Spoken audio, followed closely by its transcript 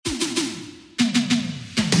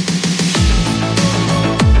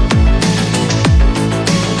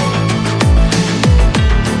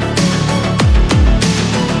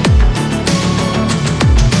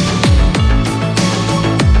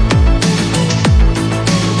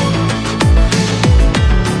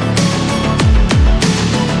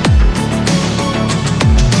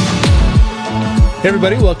Hey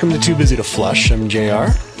everybody, welcome to Too Busy to Flush. I'm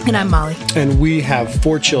JR. And I'm Molly. And we have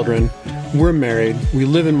 4 children. We're married. We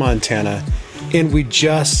live in Montana. And we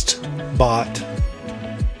just bought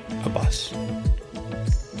a bus.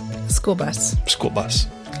 School bus. School bus.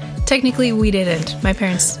 Technically, we didn't. My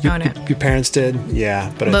parents own it. Your parents did?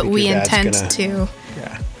 Yeah. But I think we your dad's intend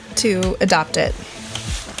to adopt it.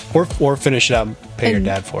 Or finish it out and pay your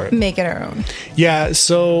dad for it. Make it our own. Yeah,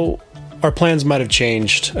 so our plans might have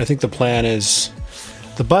changed. I think the plan is...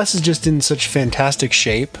 The bus is just in such fantastic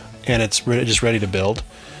shape, and it's just ready to build,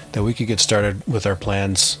 that we could get started with our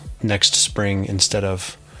plans next spring instead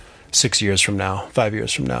of 5 years from now,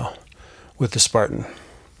 with the Spartan.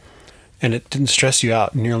 And it didn't stress you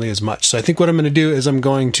out nearly as much. So I think what I'm going to do is I'm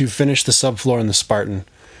going to finish the subfloor in the Spartan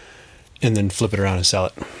and then flip it around and sell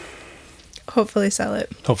it. Hopefully sell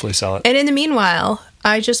it. And in the meanwhile,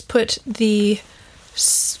 I just put the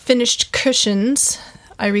finished cushions...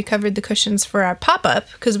 I recovered the cushions for our pop-up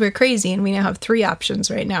because we're crazy and we now have 3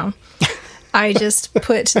 options right now. I just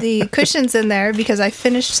put the cushions in there because I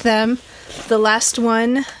finished them. The last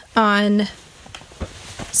one on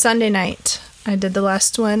Sunday night. I did the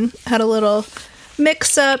last one. Had a little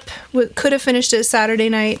mix-up. Could have finished it Saturday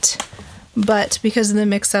night, but because of the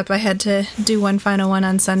mix-up, I had to do one final one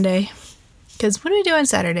on Sunday. Because what do we do on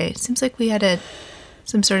Saturday? Seems like we had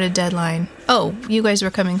some sort of deadline. Oh, you guys were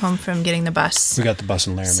coming home from getting the bus. We got the bus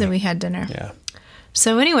in Laramie. So we had dinner. Yeah.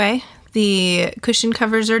 So anyway, the cushion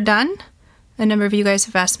covers are done. A number of you guys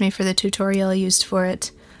have asked me for the tutorial I used for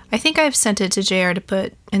it. I think I've sent it to JR to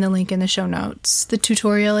put in the link in the show notes. The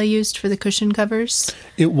tutorial I used for the cushion covers.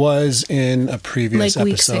 It was in a previous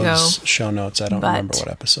episode's ago, show notes. I don't remember what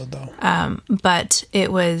episode, though. But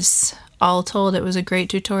it was, all told, it was a great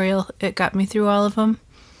tutorial. It got me through all of them.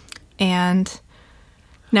 And...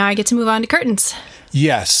 now I get to move on to curtains.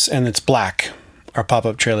 Yes, and it's black. Our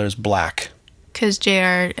pop-up trailer is black. Because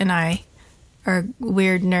JR and I are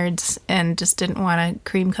weird nerds and just didn't want a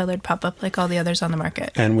cream-colored pop-up like all the others on the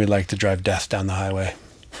market. And we like to drive death down the highway.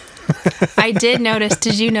 I did notice.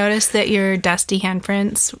 Did you notice that your dusty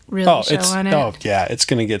handprints really show on it? Oh, yeah. It's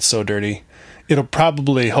going to get so dirty. It'll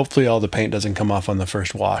probably, hopefully all the paint doesn't come off on the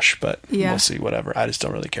first wash, but we'll see, whatever. I just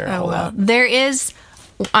don't really care a whole lot. There is...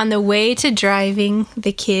 on the way to driving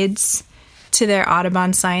the kids to their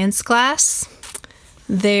Audubon science class,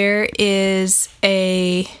 there is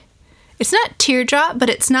it's not teardrop,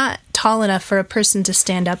 but it's not tall enough for a person to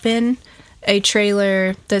stand up in, a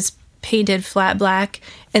trailer that's painted flat black,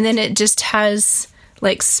 and then it just has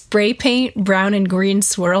like spray paint, brown and green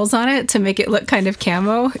swirls on it to make it look kind of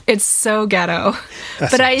camo. It's so ghetto.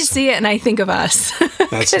 But awesome. I see it and I think of us.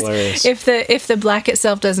 That's hilarious. If the black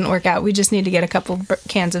itself doesn't work out, we just need to get a couple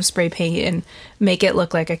cans of spray paint and make it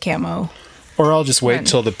look like a camo. Or I'll just wait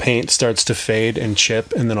till the paint starts to fade and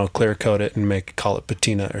chip, and then I'll clear coat it and call it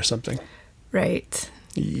patina or something. Right.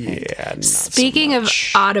 Yeah. Speaking of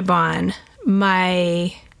Audubon,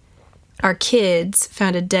 our kids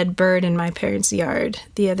found a dead bird in my parents' yard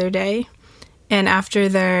the other day. And after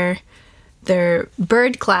their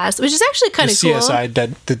bird class, which is actually kind of cool. The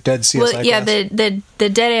dead CSI class? Yeah, the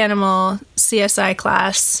dead animal CSI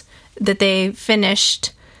class that they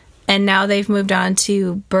finished. And now they've moved on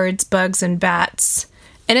to birds, bugs, and bats.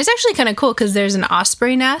 And it's actually kind of cool because there's an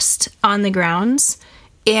osprey nest on the grounds.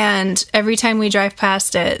 And every time we drive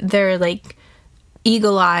past it, they're like...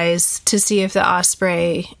 eagle eyes to see if the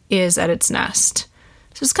osprey is at its nest.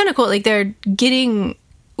 So it's kind of cool. Like, they're getting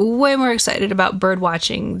way more excited about bird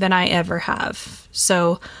watching than I ever have.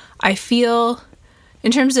 So I feel,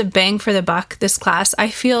 in terms of bang for the buck, this class, I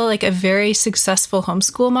feel like a very successful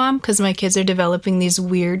homeschool mom because my kids are developing these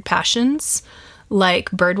weird passions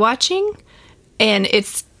like bird watching, and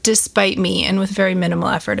it's despite me and with very minimal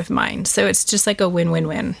effort of mine. So it's just like a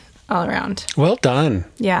win-win-win all around. Well done.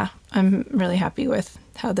 Yeah. I'm really happy with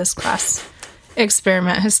how this class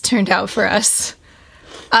experiment has turned out for us.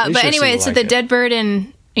 But anyway, so the dead bird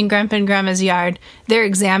in Grandpa and Grandma's yard, they're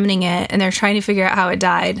examining it and they're trying to figure out how it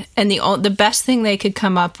died. And the best thing they could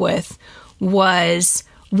come up with was,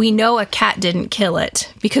 we know a cat didn't kill it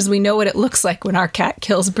because we know what it looks like when our cat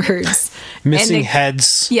kills birds. Missing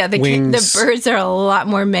heads, wings. The birds are a lot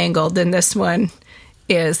more mangled than this one.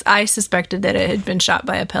 I suspected that it had been shot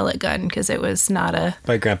by a pellet gun because it was not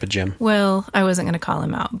by Grandpa Jim. Well, I wasn't going to call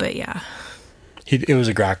him out, but yeah. It was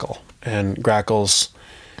a grackle. And grackles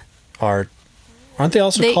aren't they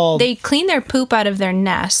also called... They clean their poop out of their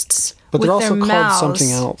nests but with they're also their called mouths.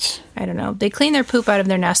 Something else. I don't know. They clean their poop out of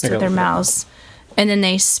their nests with their mouths, and then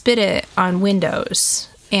they spit it on windows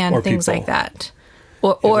and or things people. like that.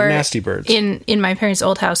 Or nasty birds. In my parents'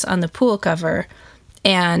 old house on the pool cover,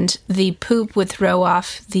 and the poop would throw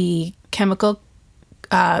off the chemical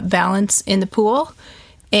balance in the pool.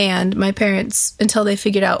 And my parents, until they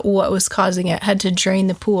figured out what was causing it, had to drain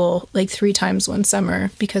the pool like 3 times one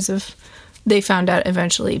summer they found out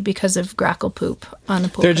eventually because of grackle poop on the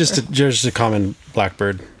pool. They're just a common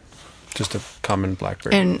blackbird. Just a common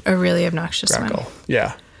blackbird. And a really obnoxious grackle. one.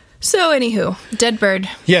 Yeah. So, anywho, dead bird.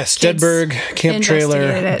 Yes, dead bird, camp trailer,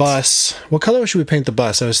 investigated it. bus. What color should we paint the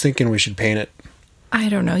bus? I was thinking we should paint it. I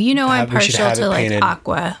don't know. You know, I'm We should partial have it to like painted.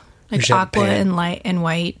 aqua. Like should have it aqua painted. and light and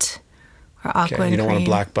white. Or aqua Okay, and you don't cream. want a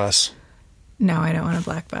black bus. No, I don't want a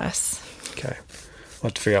black bus. Okay. We'll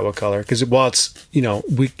have to figure out what color. Because, well, it's,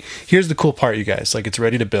 here's the cool part, you guys. Like, it's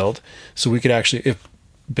ready to build. So we could actually, if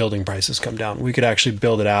building prices come down, we could actually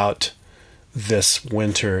build it out this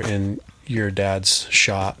winter in your dad's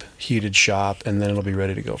shop, heated shop, and then it'll be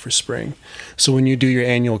ready to go for spring. So when you do your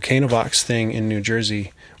annual Canavox thing in New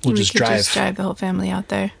Jersey, we Just drive the whole family out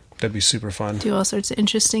there. That'd be super fun. Do all sorts of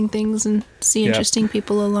interesting things and see Yep. interesting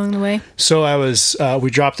people along the way. So we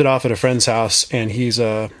dropped it off at a friend's house, and he's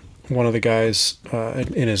one of the guys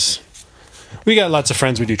in his. We got lots of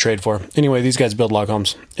friends we do trade for. Anyway, these guys build log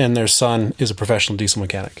homes, and their son is a professional diesel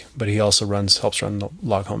mechanic, but he also helps run the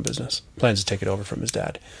log home business. Plans to take it over from his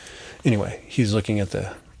dad. Anyway, he's looking at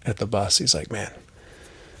the bus. He's like, man,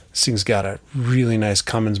 this thing's got a really nice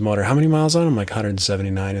Cummins motor. How many miles on it? I'm like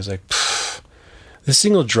 179. He's like, this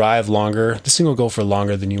thing will drive longer. This thing will go for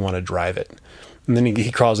longer than you want to drive it. And then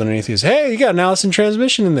he crawls underneath. He goes, hey, you got an Allison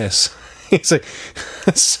transmission in this. He's like,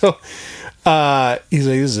 he's like, this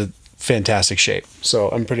is a fantastic shape. So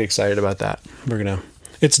I'm pretty excited about that.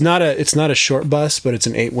 It's not a short bus, but it's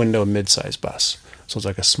an 8-window mid-size bus. So it's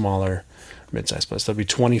like a smaller mid-size bus. There'll be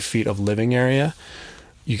 20 feet of living area.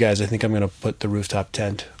 You guys, I think I'm going to put the rooftop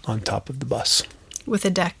tent on top of the bus. With a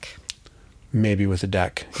deck. Maybe with a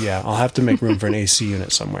deck. Yeah, I'll have to make room for an AC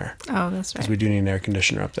unit somewhere. Oh, that's right. Because we do need an air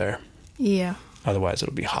conditioner up there. Yeah. Otherwise,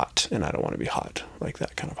 it'll be hot, and I don't want to be hot, like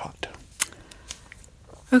that kind of hot.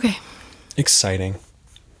 Okay. Exciting.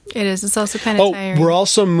 It is. It's also kind of tiring. We're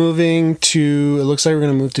also moving to, it looks like we're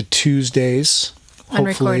going to move to Tuesdays, On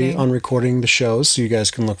hopefully, recording. on recording the shows, so you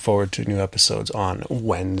guys can look forward to new episodes on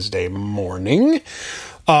Wednesday morning.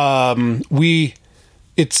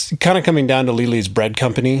 It's kind of coming down to Lily's Bread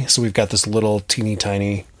Company, so we've got this little teeny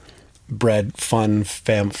tiny bread, fun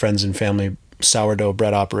friends and family sourdough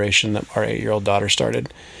bread operation that our 8-year-old daughter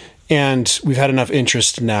started. And we've had enough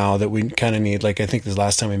interest now that we kind of need, like, I think this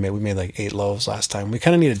last time we made like 8 loaves last time. We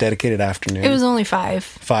kind of need a dedicated afternoon. It was only 5.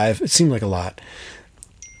 5. It seemed like a lot.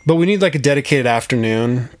 But we need like a dedicated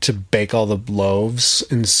afternoon to bake all the loaves.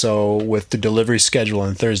 And so with the delivery schedule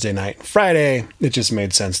on Thursday night and Friday, it just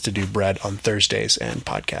made sense to do bread on Thursdays and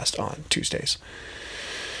podcast on Tuesdays.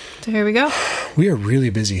 So here we go. We are really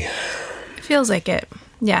busy. It feels like it.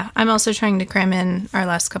 Yeah. I'm also trying to cram in our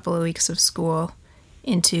last couple of weeks of school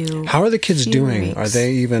into. How are the kids few doing? weeks. Are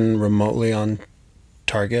they even remotely on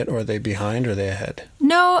target, or are they behind, or are they ahead?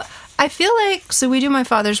 No, I feel like, so we do My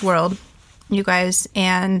Father's World, you guys,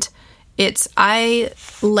 and I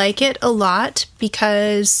like it a lot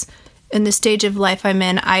because in the stage of life I'm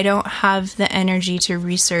in, I don't have the energy to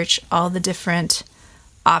research all the different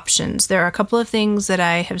options. There are a couple of things that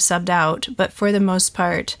I have subbed out, but for the most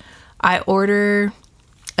part, I order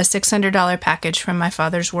a $600 package from My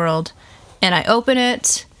Father's World, and I open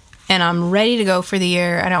it, and I'm ready to go for the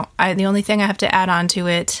year. The only thing I have to add on to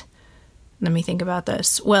it, let me think about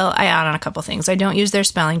this. Well, I add on a couple things. I don't use their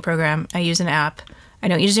spelling program. I use an app. I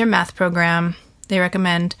don't use their math program. They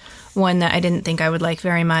recommend one that I didn't think I would like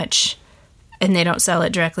very much, and they don't sell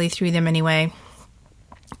it directly through them anyway.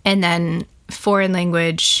 And then foreign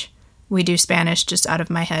language, we do Spanish just out of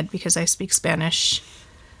my head because I speak Spanish.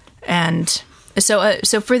 And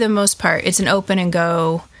so for the most part, it's an open and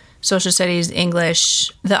go social studies,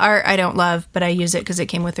 English. The art I don't love, but I use it because it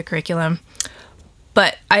came with the curriculum.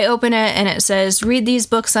 But I open it and it says, read these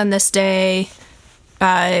books on this day,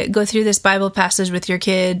 go through this Bible passage with your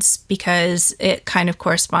kids because it kind of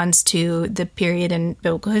corresponds to the period in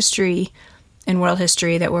biblical history and world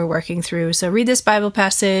history that we're working through. So read this Bible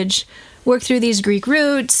passage, work through these Greek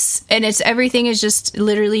roots, and everything is just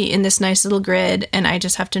literally in this nice little grid, and I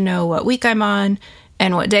just have to know what week I'm on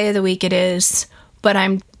and what day of the week it is. But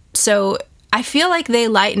I feel like they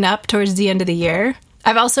lighten up towards the end of the year.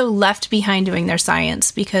 I've also left behind doing their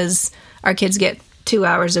science because our kids get 2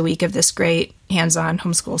 hours a week of this great hands-on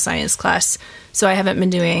homeschool science class. So I haven't been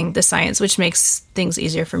doing the science, which makes things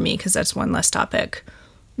easier for me because that's one less topic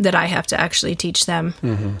that I have to actually teach them.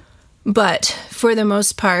 Mm-hmm. But for the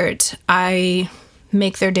most part, I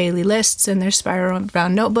make their daily lists and their spiral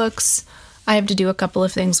bound notebooks. I have to do a couple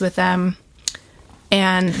of things with them.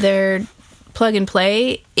 And they're plug and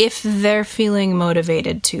play if they're feeling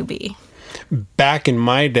motivated to be. Back in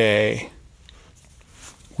my day,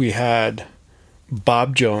 we had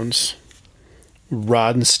Bob Jones,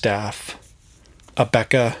 Rod and Staff,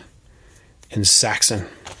 Abeka, and Saxon.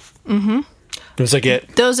 Mm-hmm. It was like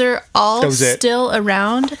it. Those are all still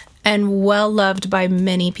around and well loved by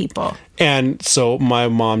many people. And so my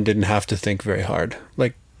mom didn't have to think very hard.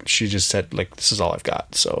 Like, she just said, like, this is all I've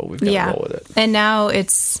got, so we've got to roll with it. And now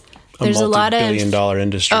there's a lot of multi-billion-dollar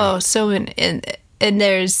industry. Oh, so and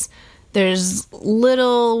there's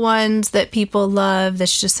little ones that people love.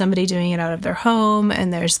 That's just somebody doing it out of their home,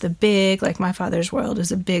 and there's the big, like My Father's World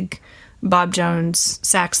is a big Bob Jones,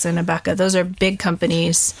 Saxon, Abeka. Those are big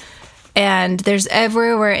companies, and there's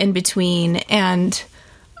everywhere in between. And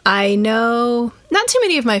I know not too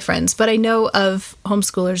many of my friends, but I know of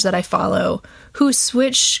homeschoolers that I follow who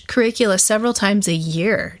switch curricula several times a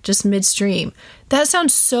year, just midstream. That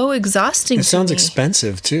sounds so exhausting to me. It sounds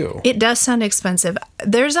expensive, too. It does sound expensive.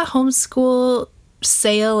 There's a homeschool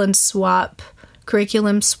sale and swap,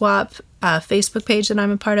 curriculum swap Facebook page that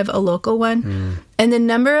I'm a part of, a local one. And the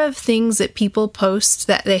number of things that people post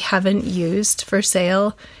that they haven't used for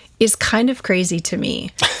sale is kind of crazy to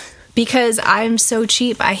me. Because I'm so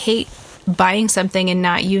cheap. I hate buying something and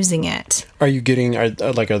not using it. Are you getting, are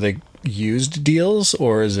they used deals,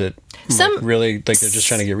 or is it really like they're just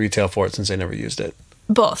trying to get retail for it since they never used it?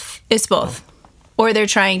 Both. It's both. Or they're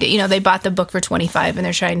trying to, they bought the book for $25 and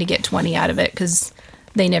they're trying to get $20 out of it because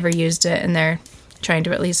they never used it, and they're trying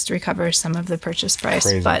to at least recover some of the purchase price.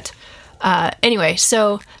 Crazy. But anyway,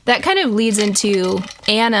 so that kind of leads into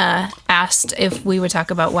Anna asked if we would talk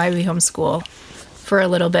about why we homeschool for a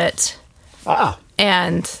little bit.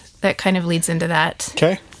 And that kind of leads into that.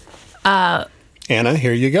 Okay. Anna,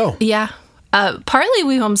 here you go. Yeah. Partly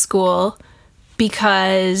we homeschool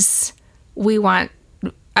because we want...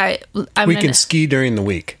 we can ski during the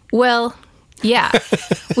week. Well, yeah.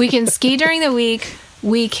 We can ski during the week.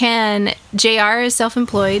 We can... JR is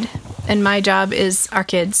self-employed, and my job is our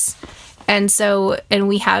kids. And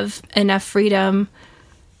we have enough freedom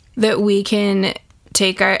that we can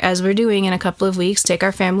as we're doing in a couple of weeks, take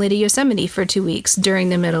our family to Yosemite for 2 weeks during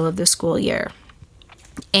the middle of the school year.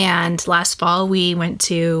 And last fall we went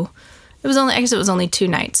to, it was only 2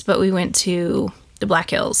 nights, but we went to the Black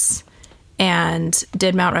Hills and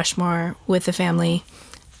did Mount Rushmore with the family.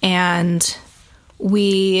 And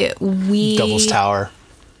we Devil's Tower.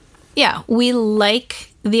 Yeah, we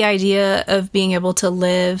like the idea of being able to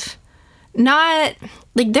live, not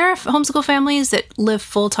like there are homeschool families that live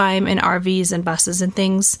full time in RVs and buses and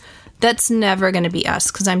things. That's never going to be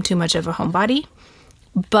us because I'm too much of a homebody.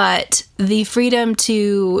 But the freedom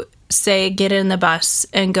to say get in the bus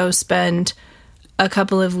and go spend a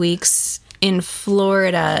couple of weeks in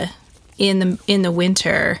Florida in the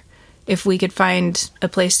winter, if we could find a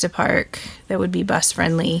place to park that would be bus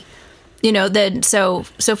friendly. Then so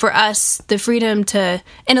for us, the freedom to,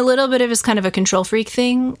 and a little bit of it's kind of a control freak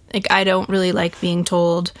thing. Like, I don't really like being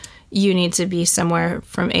told you need to be somewhere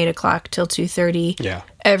from 8 o'clock till 2:30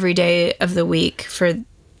 every day of the week for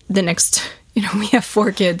the next, we have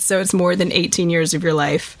 4 kids, so it's more than 18 years of your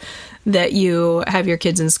life that you have your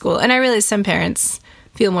kids in school. And I realize some parents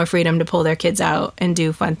feel more freedom to pull their kids out and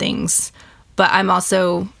do fun things. But I'm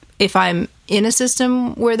also, if I'm in a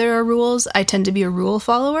system where there are rules, I tend to be a rule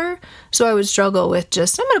follower. So I would struggle with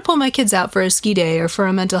just, I'm going to pull my kids out for a ski day or for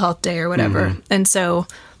a mental health day or whatever. Mm-hmm. And so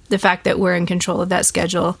the fact that we're in control of that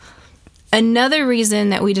schedule. Another reason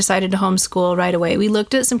that we decided to homeschool right away, we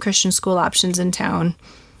looked at some Christian school options in town.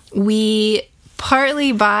 We,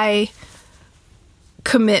 partly by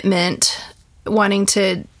commitment, wanting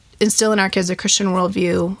to instill in our kids a Christian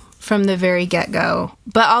worldview from the very get-go.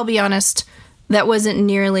 But I'll be honest, that wasn't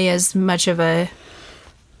nearly as much of a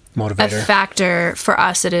motivator, a factor for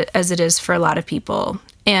us as it is for a lot of people.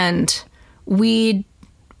 And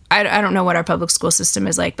I don't know what our public school system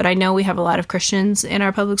is like, but I know we have a lot of Christians in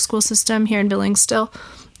our public school system here in Billings still.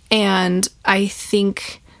 And I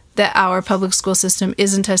think that our public school system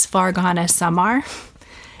isn't as far gone as some are.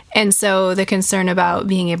 And so the concern about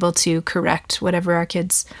being able to correct whatever our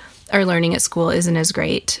kids are learning at school isn't as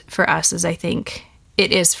great for us as I think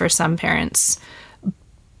it is for some parents.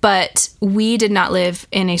 But we did not live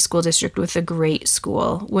in a school district with a great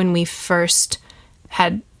school when we first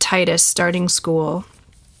had Titus starting school.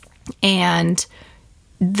 And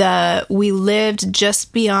we lived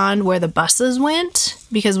just beyond where the buses went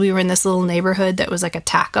because we were in this little neighborhood that was like a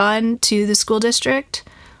tack on to the school district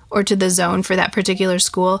or to the zone for that particular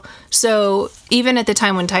school. So even at the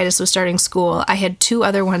time when Titus was starting school, I had 2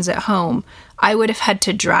 other ones at home. I would have had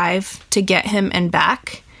to drive to get him and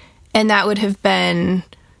back. And that would have been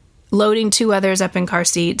loading 2 others up in car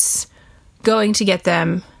seats, going to get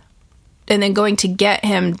them, and then going to get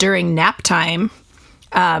him during nap time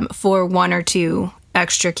for 1 or 2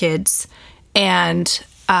 extra kids. And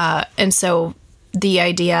so the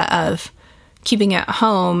idea of keeping it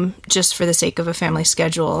home just for the sake of a family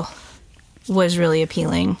schedule was really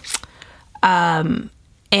appealing.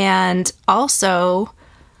 And also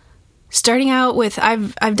starting out with,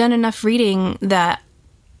 I've done enough reading that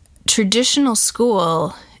traditional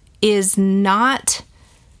school is not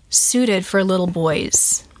suited for little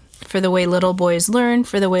boys, for the way little boys learn,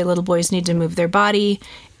 for the way little boys need to move their body.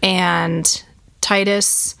 And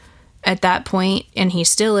Titus, at that point, and he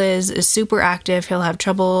still is super active. He'll have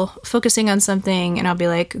trouble focusing on something, and I'll be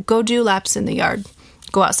like, go do laps in the yard.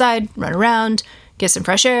 Go outside, run around, get some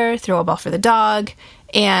fresh air, throw a ball for the dog.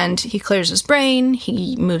 And he clears his brain,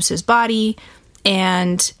 he moves his body,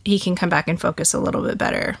 and he can come back and focus a little bit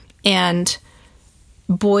better. And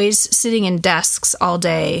boys sitting in desks all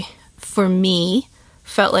day, for me,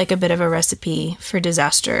 felt like a bit of a recipe for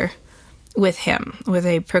disaster with him, with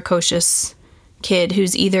a precocious kid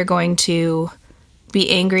who's either going to be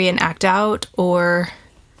angry and act out or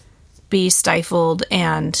be stifled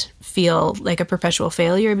and feel like a perpetual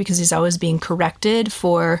failure because he's always being corrected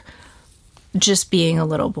for just being a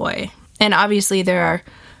little boy. And obviously there are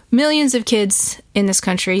millions of kids in this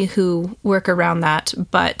country who work around that,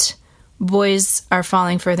 but boys are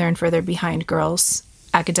falling further and further behind girls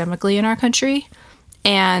academically in our country.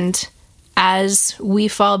 And as we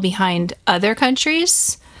fall behind other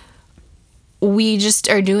countries, we just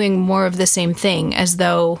are doing more of the same thing, as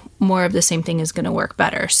though more of the same thing is going to work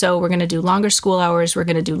better. So we're going to do longer school hours. We're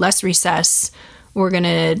going to do less recess. We're going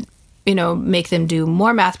to, make them do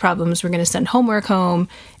more math problems. We're going to send homework home,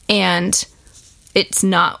 and it's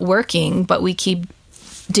not working, but we keep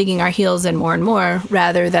digging our heels in more and more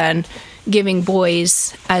rather than giving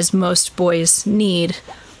boys, as most boys need,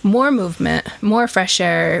 more movement, more fresh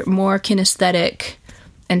air, more kinesthetic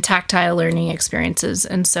and tactile learning experiences.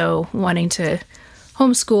 And so wanting to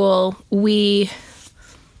homeschool, we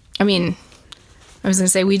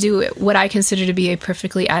do what I consider to be a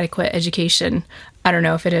perfectly adequate education. I don't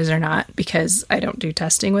know if it is or not because I don't do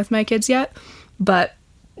testing with my kids yet. But,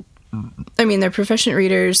 they're proficient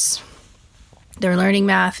readers. They're learning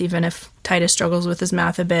math, even if Titus struggles with his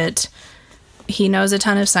math a bit. He knows a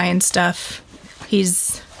ton of science stuff.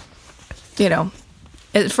 He's,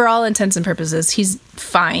 for all intents and purposes, he's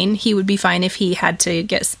fine. He would be fine if he had to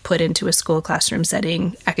get put into a school classroom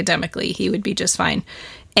setting academically. He would be just fine.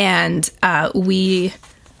 And we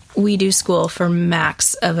do school for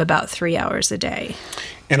max of about 3 hours a day.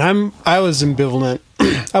 And I was ambivalent.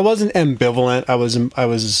 I wasn't ambivalent. I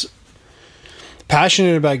was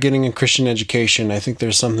passionate about getting a Christian education. I think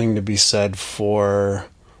there's something to be said for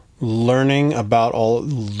learning about all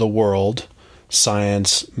the world,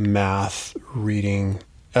 science, math, reading,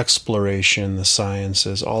 exploration, the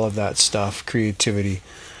sciences, all of that stuff, creativity,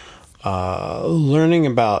 learning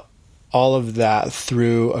about all of that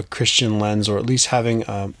through a Christian lens, or at least having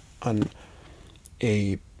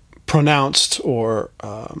a pronounced or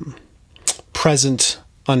present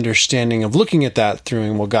understanding of looking at that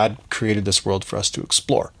through, well, God created this world for us to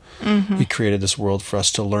explore. Mm-hmm. He created this world for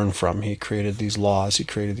us to learn from. He created these laws. He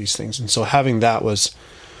created these things. And so having that was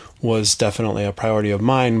definitely a priority of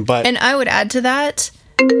mine. And I would add to that,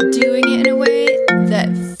 doing it in a way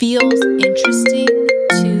that feels interesting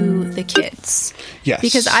to the kids. Yes.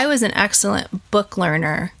 Because I was an excellent book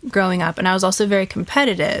learner growing up, and I was also very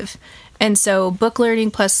competitive. And so book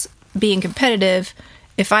learning plus being competitive,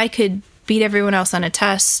 if I could beat everyone else on a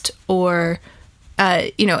test or,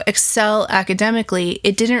 excel academically,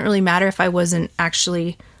 it didn't really matter if I wasn't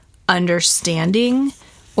actually understanding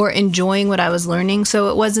or enjoying what I was learning. So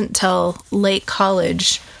it wasn't till late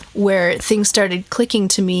college where things started clicking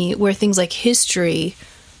to me, where things like history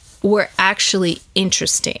were actually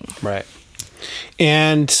interesting. Right.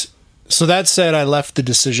 And so that said, I left the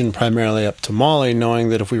decision primarily up to Molly, knowing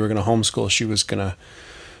that if we were going to homeschool, she was going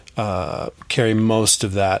to carry most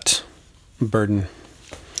of that burden.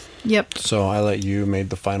 Yep. So I let you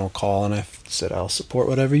made the final call, and I said, I'll support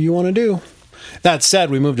whatever you want to do. That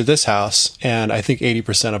said, we moved to this house, and I think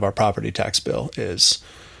 80% of our property tax bill is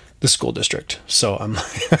the school district. So I'm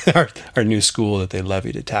our new school that they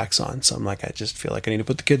levied a tax on. So I'm like, I just feel like I need to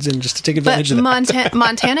put the kids in just to take advantage of that.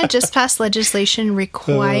 Montana just passed legislation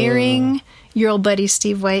requiring, your old buddy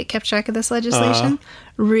Steve White kept track of this legislation,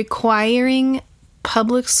 requiring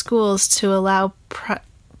public schools to allow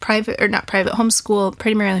primarily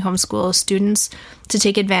homeschool students to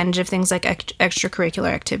take advantage of things like extracurricular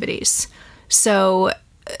activities. So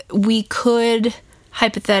we could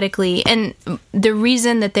hypothetically, and the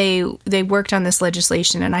reason that they worked on this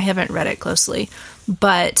legislation, and I haven't read it closely,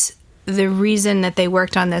 but the reason that they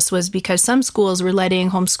worked on this was because some schools were letting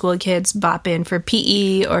homeschool kids bop in for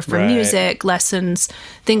PE or for music lessons,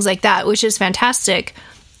 things like that, which is fantastic.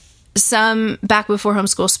 Some, back before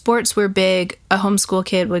homeschool sports were big, a homeschool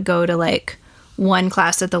kid would go to like one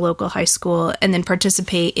class at the local high school and then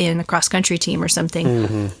participate in a cross-country team or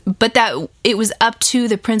something. But that it was up to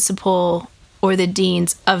the principal or the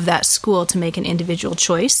deans of that school to make an individual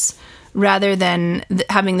choice rather than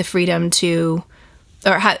having the freedom to,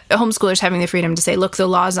 or homeschoolers having the freedom to say, look, the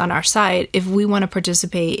law's on our side. If we want to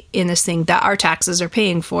participate in this thing that our taxes are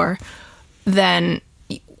paying for, then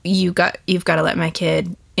you've got to let my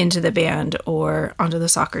kid into the band or onto the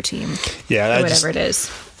soccer team. Yeah, or whatever it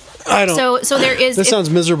is. I don't. So there is. That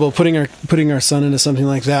sounds miserable. Putting our son into something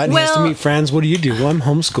like that, and he has to meet friends. What do you do? Well, I'm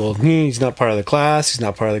homeschooled. He's not part of the class. He's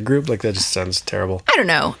not part of the group. Like, that just sounds terrible. I don't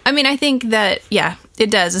know. I mean, I think that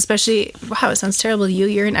it does. Especially, wow, it sounds terrible to you.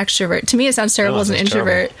 You're an extrovert. To me, it sounds terrible as an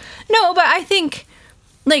introvert. Terrible. No, but I think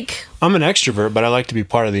like I'm an extrovert, but I like to be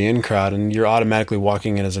part of the in crowd, and you're automatically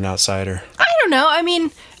walking in as an outsider. I don't know. I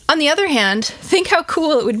mean, on the other hand, think how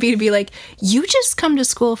cool it would be to be like, you just come to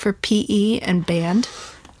school for PE and band.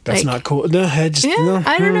 That's not cool. No, I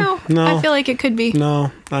don't know. No, I feel like it could be.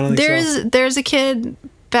 No, I don't think so. There's a kid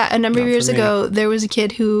a number of years ago. There was a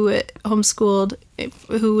kid who homeschooled,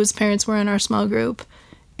 whose parents were in our small group,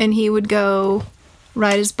 and he would go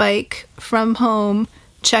ride his bike from home,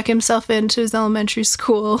 check himself into his elementary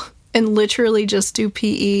school, and literally just do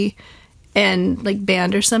PE and like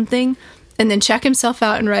band or something, and then check himself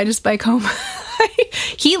out and ride his bike home.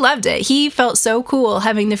 He loved it. He felt so cool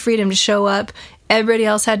having the freedom to show up. Everybody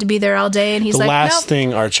else had to be there all day, and he's like, "The last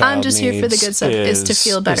thing our child I'm just here for the good stuff is to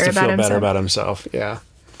feel better about himself." Yeah,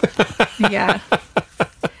 yeah.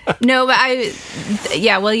 No, but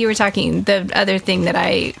Well, you were talking. The other thing that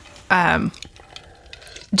I,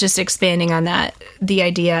 just expanding on that, the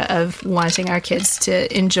idea of wanting our kids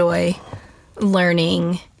to enjoy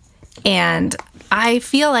learning, and I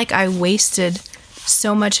feel like I wasted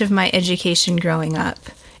so much of my education growing up,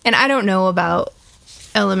 and I don't know about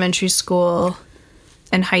elementary school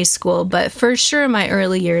and high school, but for sure in my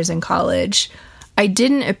early years in college, I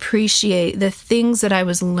didn't appreciate the things that I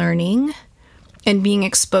was learning and being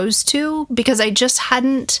exposed to because I just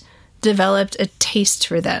hadn't developed a taste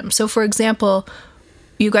for them. So for example,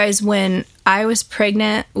 you guys, when I was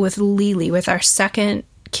pregnant with Lily, with our second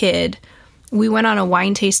kid, we went on a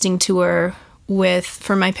wine tasting tour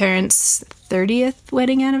for my parents' 30th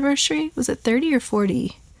wedding anniversary. Was it 30 or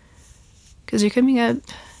 40? Because you're coming up,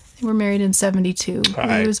 we're married in 72.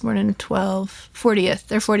 He was born in 40th,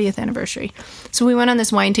 their 40th anniversary. So we went on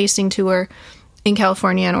this wine tasting tour in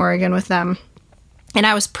California and Oregon with them. And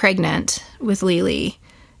I was pregnant with Lily,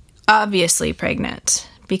 obviously pregnant,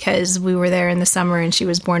 because we were there in the summer and she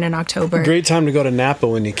was born in October. Great time to go to Napa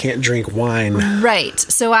when you can't drink wine. Right.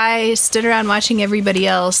 So I stood around watching everybody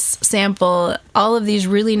else sample all of these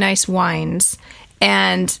really nice wines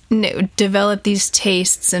and develop these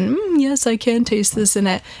tastes, and yes, I can taste this in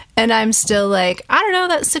it. And I'm still like, I don't know,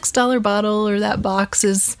 that $6 bottle or that box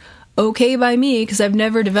is okay by me because I've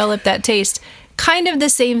never developed that taste. Kind of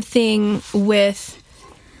the same thing with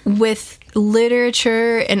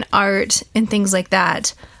literature and art and things like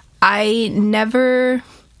that. I never,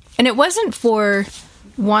 and it wasn't for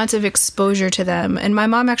want of exposure to them. And my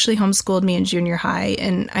mom actually homeschooled me in junior high,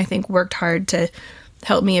 and I think worked hard to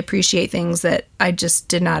help me appreciate things that I just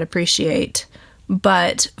did not appreciate.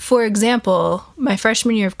 But for example, my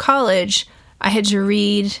freshman year of college, I had to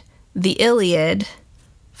read the Iliad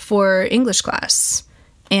for English class.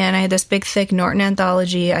 And I had this big, thick Norton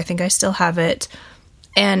anthology. I think I still have it.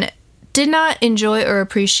 And did not enjoy or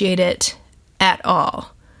appreciate it at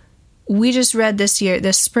all. We just read this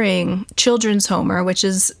spring, Children's Homer, which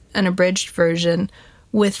is an abridged version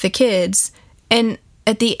with the kids. And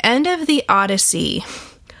at the end of the Odyssey,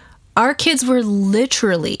 our kids were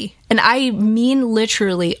literally, and I mean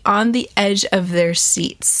literally, on the edge of their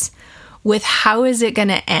seats with how is it going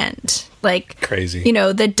to end? Like, crazy. You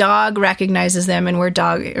know, the dog recognizes them, and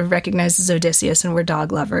recognizes Odysseus, and we're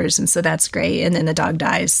dog lovers, and so that's great. And then the dog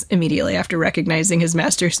dies immediately after recognizing his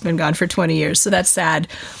master who's been gone for 20 years, so that's sad.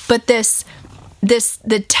 But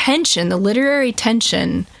the tension, the literary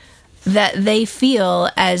tension that they feel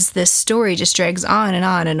as this story just drags on,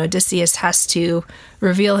 and Odysseus has to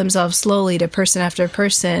reveal himself slowly to person after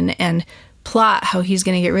person and plot how he's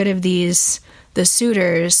going to get rid of the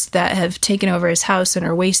suitors that have taken over his house and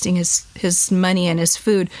are wasting his money and his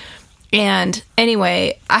food. And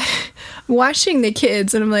anyway, I'm watching the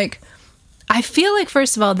kids and I'm like, I feel like,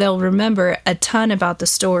 first of all, they'll remember a ton about the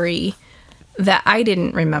story that I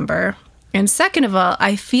didn't remember. And second of all,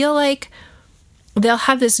 I feel like they'll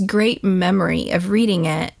have this great memory of reading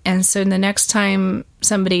it. And so the next time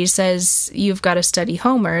somebody says, you've got to study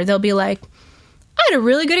Homer, they'll be like, I had a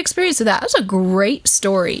really good experience with that. That was a great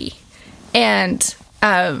story. And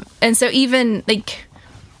so even like,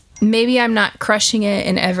 maybe I'm not crushing it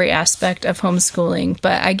in every aspect of homeschooling,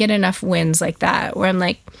 but I get enough wins like that where I'm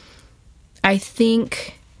like, I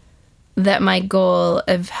think that my goal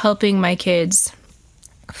of helping my kids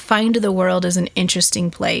find the world as an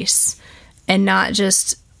interesting place and not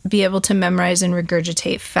just be able to memorize and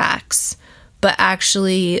regurgitate facts, but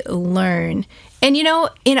actually learn. And, you know,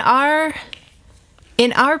 in our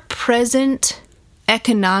present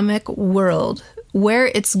economic world, where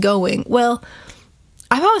it's going, well,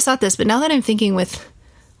 I've always thought this, but now that I'm thinking with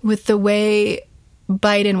the way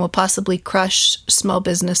Biden will possibly crush small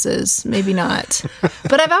businesses, maybe not.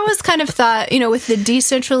 But I've always kind of thought, you know, with the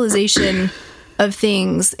decentralization of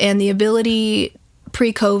things and the ability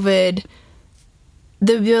pre-COVID,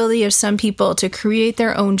 the ability of some people to create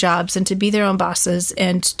their own jobs and to be their own bosses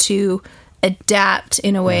and to adapt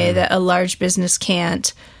in a way that a large business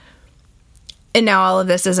can't. And now all of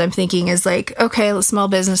this, as I'm thinking, is like, okay, small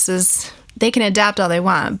businesses, they can adapt all they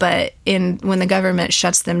want, but when the government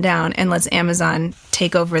shuts them down and lets Amazon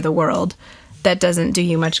take over the world, that doesn't do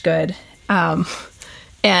you much good.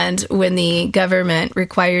 And when the government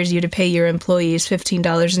requires you to pay your employees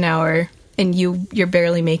 $15 an hour and you're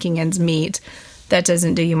barely making ends meet, that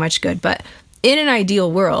doesn't do you much good. But in an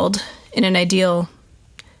ideal world, in an ideal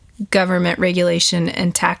government regulation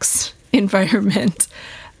and tax environment,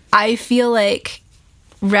 I feel like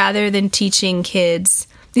rather than teaching kids,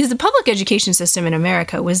 because the public education system in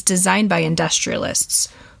America was designed by industrialists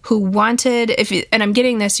who wanted, and I'm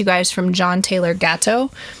getting this, you guys, from John Taylor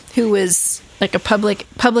Gatto, who was like a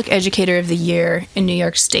public educator of the year in New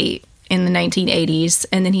York State in the 1980s.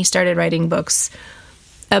 And then he started writing books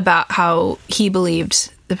about how he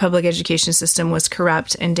believed the public education system was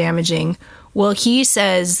corrupt and damaging. Well, he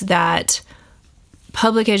says that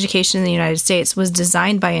public education in the United States was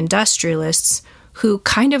designed by industrialists who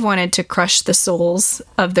kind of wanted to crush the souls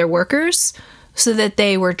of their workers so that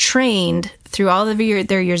they were trained through all of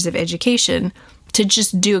their years of education to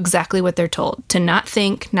just do exactly what they're told, to not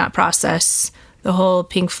think, not process, the whole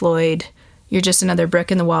Pink Floyd, you're just another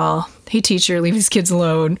brick in the wall. Hey, teacher, leave these kids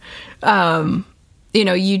alone. You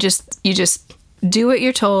know, you just do what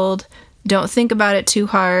you're told. Don't think about it too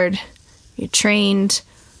hard. You're trained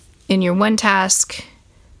in your one task,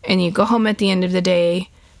 and you go home at the end of the day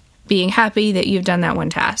being happy that you've done that one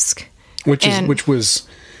task. Which was,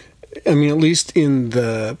 I mean, at least in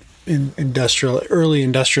early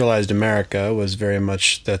industrialized America, was very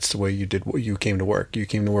much that's the way you did. You came to work. You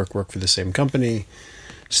came to work for the same company,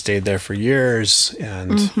 stayed there for years,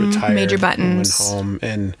 and retired. Made your buttons. And went home.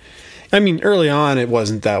 And I mean, early on, it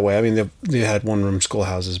wasn't that way. I mean, they had one-room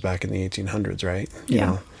schoolhouses back in the 1800s, right? You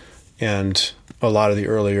know? And a lot of the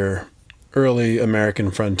early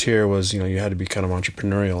American frontier was, you know, you had to be kind of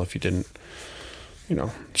entrepreneurial if you didn't, you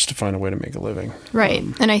know, just to find a way to make a living. Right.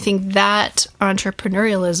 And I think that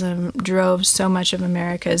entrepreneurialism drove so much of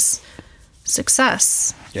America's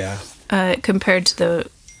success. Yeah. Compared to the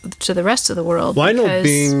rest of the world. Well, I know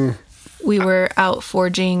we were out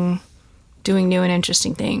forging, doing new and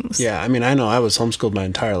interesting things. Yeah. I mean, I know I was homeschooled my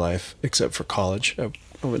entire life, except for college. I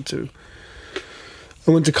went to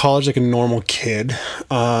college like a normal kid.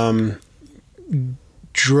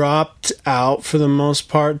 Dropped out for the most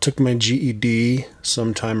part. Took my GED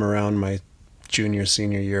sometime around my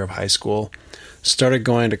senior year of high school. Started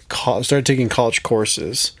taking college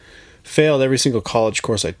courses. Failed every single college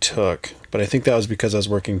course I took, but I think that was because I was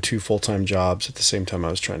working 2 full-time jobs at the same time I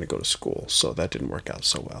was trying to go to school, so that didn't work out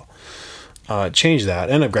so well. Changed that.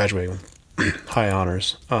 Ended up graduating with high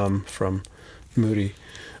honors from Moody.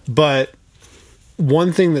 But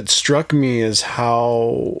one thing that struck me is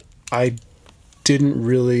how I didn't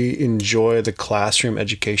really enjoy the classroom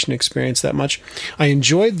education experience that much. I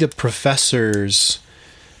enjoyed the professors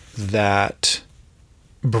that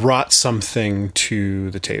brought something to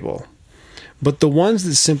the table. But the ones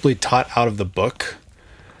that simply taught out of the book,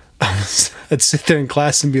 I'd sit there in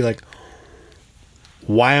class and be like,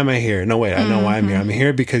 why am I here? No, wait, I know why I'm here. I'm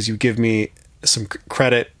here because you give me some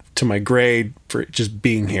credit to my grade for just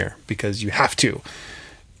being here, because you have to.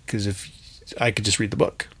 Because if I could just read the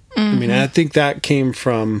book. I mean, I think that came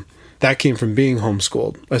from being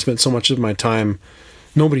homeschooled. I spent so much of my time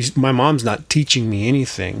my mom's not teaching me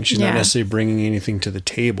anything. She's not Yeah. necessarily bringing anything to the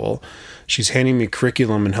table. She's handing me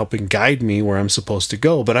curriculum and helping guide me where I'm supposed to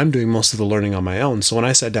go, but I'm doing most of the learning on my own. So when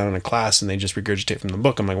I sat down in a class and they just regurgitate from the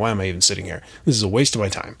book, I'm like, why am I even sitting here? This is a waste of my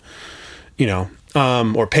time,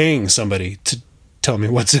 or paying somebody to tell me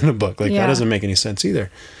what's in a book. Like, Yeah. that doesn't make any sense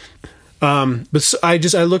either. But so I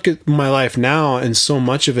look at my life now, and so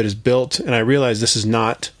much of it is built, and I realize this is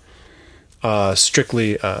not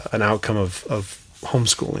strictly an outcome of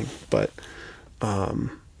homeschooling, but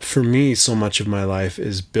for me, so much of my life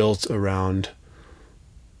is built around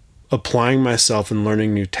applying myself and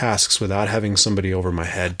learning new tasks without having somebody over my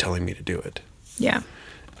head telling me to do it. Yeah.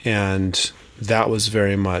 And that was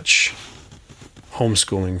very much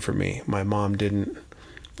homeschooling for me. My mom didn't,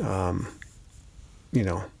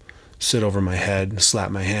 sit over my head and slap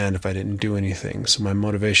my hand if I didn't do anything. So my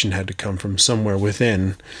motivation had to come from somewhere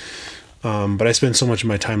within. But I spend so much of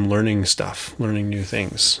my time learning stuff, learning new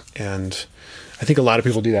things. And I think a lot of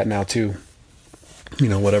people do that now too.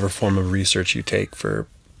 Whatever form of research you take for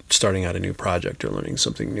starting out a new project or learning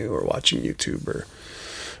something new or watching YouTube or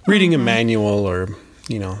reading a manual or,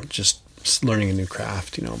 just learning a new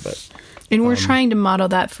craft, but. And we're trying to model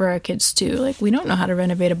that for our kids too. Like, we don't know how to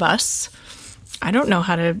renovate a bus. I don't know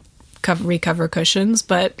how to recover cushions,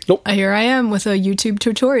 but Nope. here I am with a YouTube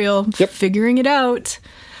tutorial, Yep. figuring it out.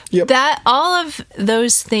 Yep. That all of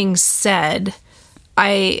those things said,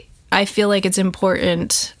 I feel like it's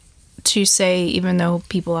important to say, even though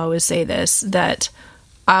people always say this, that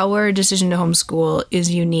our decision to homeschool is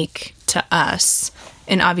unique to us.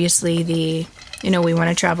 And obviously we want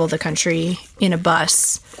to travel the country in a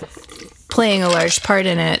bus. Playing a large part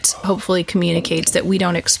in it hopefully communicates that we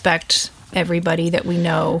don't expect everybody that we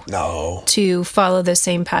know to follow the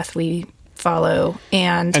same path we follow.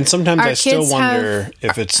 And Sometimes our I still kids wonder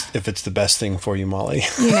if it's the best thing for you, Molly.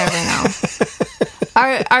 You never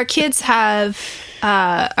know. Our kids have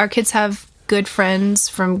good friends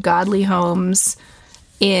from godly homes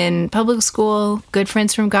in public school, good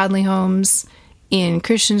friends from godly homes in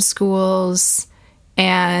Christian schools,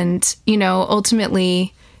 and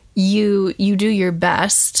ultimately you do your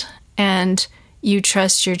best and you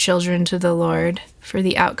trust your children to the Lord for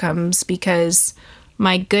the outcomes, because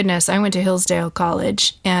my goodness, I went to Hillsdale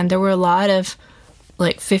College and there were a lot of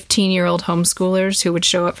 15-year-old homeschoolers who would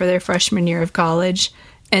show up for their freshman year of college,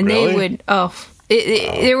 and Really? they would,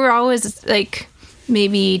 there were always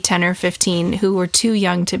maybe 10 or 15 who were too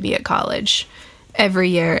young to be at college every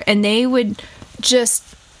year, and they would just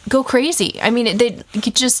go crazy. I mean, they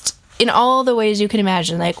just, in all the ways you can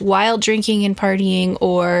imagine, like wild drinking and partying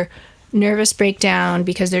or nervous breakdown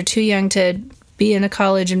because they're too young to be in a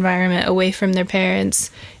college environment away from their parents.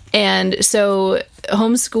 And so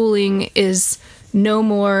homeschooling is no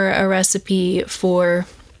more a recipe for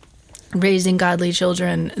raising godly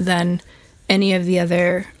children than any of the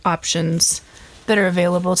other options that are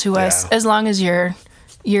available to us, as long as you're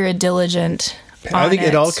a diligent, I think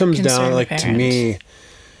it all comes concerned down, parent. to me,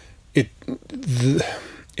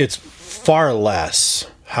 it's far less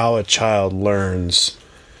how a child learns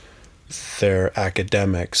their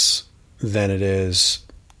academics than it is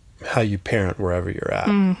how you parent wherever you're at.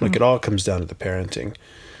 Mm-hmm. It all comes down to the parenting.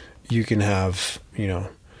 You can have,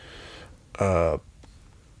 a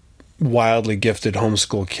wildly gifted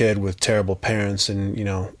homeschool kid with terrible parents, and,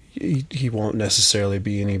 he won't necessarily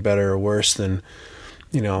be any better or worse than,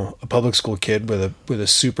 a public school kid with a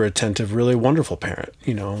super attentive, really wonderful parent,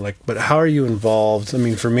 but how are you involved? I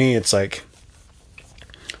mean, for me, it's like,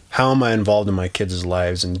 how am I involved in my kids'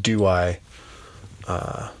 lives, and do I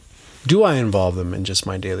involve them in just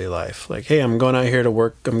my daily life? Like, hey, I'm going out here to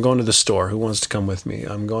work. I'm going to the store. Who wants to come with me?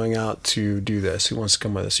 I'm going out to do this. Who wants to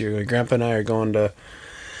come with us? Grandpa and I are going to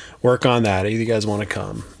work on that. Either you guys want to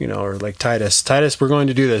come, or like Titus, we're going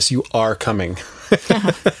to do this. You are coming.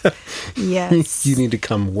 Yes. You need to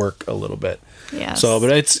come work a little bit. Yes. So,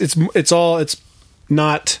 but it's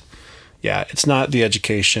not the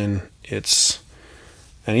education.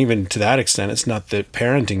 And even to that extent, it's not the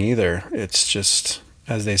parenting either. It's just,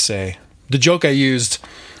 as they say, the joke I used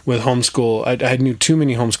with homeschool, I knew too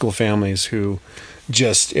many homeschool families who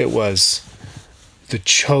it was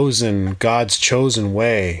God's chosen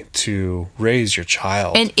way to raise your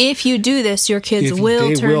child. And if you do this, your kids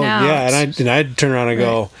will turn out. Yeah, and I'd turn around and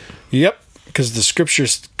go, yep, because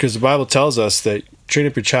the Bible tells us that train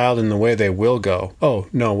up your child in the way they will go. Oh,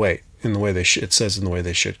 no, wait, in the way they should. It says in the way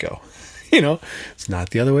they should go. It's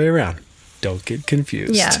not the other way around. Don't get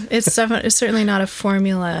confused. Yeah, it's certainly not a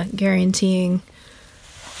formula guaranteeing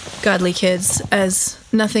godly kids, as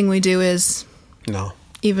nothing we do is. No.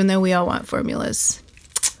 Even though we all want formulas.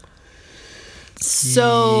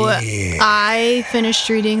 So I finished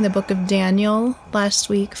reading the book of Daniel last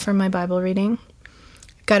week for my Bible reading.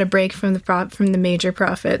 Got a break from the major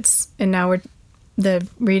prophets, and now we're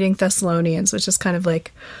reading Thessalonians, which is kind of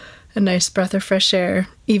like a nice breath of fresh air,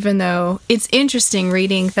 even though it's interesting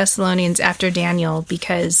reading Thessalonians after Daniel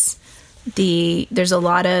because there's a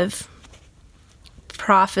lot of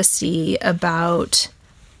prophecy about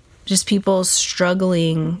just people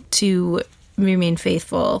struggling to remain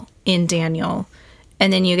faithful in Daniel.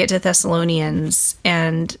 And then you get to Thessalonians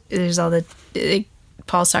and there's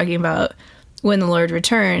Paul's talking about when the Lord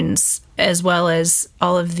returns, as well as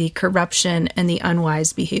all of the corruption and the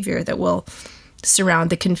unwise behavior that will surround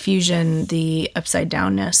the confusion, the upside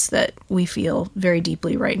downness that we feel very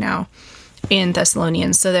deeply right now in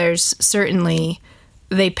Thessalonians. So there's certainly,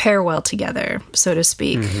 they pair well together, so to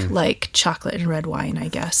speak, like chocolate and red wine, I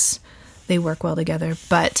guess. They work well together.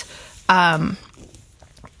 But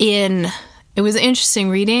it was interesting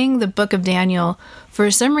reading the book of Daniel.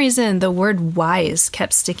 For some reason, the word wise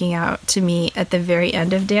kept sticking out to me at the very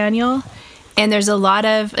end of Daniel. And there's a lot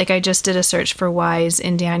of, like, I just did a search for wise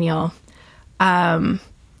in Daniel. None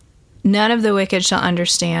of the wicked shall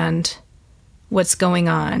understand what's going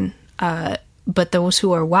on, but those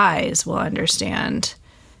who are wise will understand.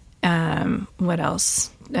 What else?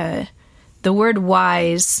 The word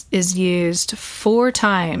wise is used 4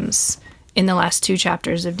 times in the last 2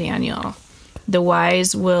 chapters of Daniel. The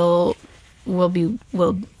wise will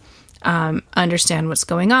understand what's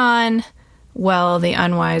going on, while the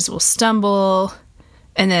unwise will stumble.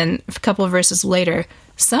 And then a couple of verses later,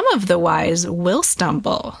 some of the wise will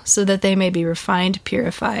stumble, so that they may be refined,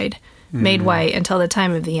 purified, made white until the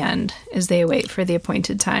time of the end, as they await for the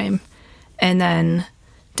appointed time. And then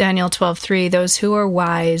Daniel 12:3, those who are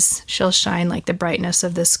wise shall shine like the brightness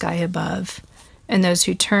of the sky above, and those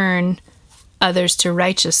who turn others to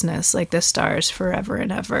righteousness like the stars forever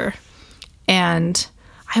and ever. And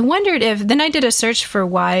I wondered then I did a search for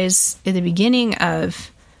wise at the beginning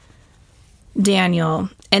of Daniel,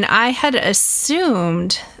 and I had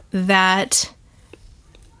assumed that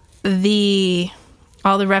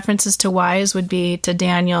all the references to wise would be to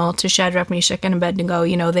Daniel, to Shadrach, Meshach, and Abednego.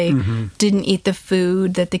 You know, they didn't eat the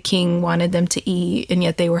food that the king wanted them to eat, and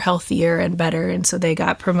yet they were healthier and better, and so they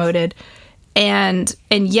got promoted. And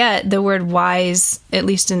yet the word wise, at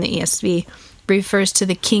least in the ESV, refers to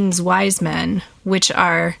the king's wise men, which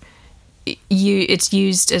are, it's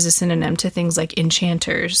used as a synonym to things like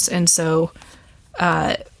enchanters. And so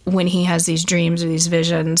when he has these dreams or these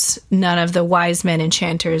visions, none of the wise men,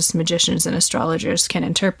 enchanters, magicians, and astrologers can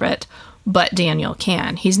interpret, but Daniel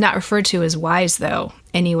can. He's not referred to as wise, though,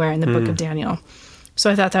 anywhere in the book of Daniel.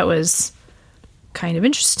 So I thought that was kind of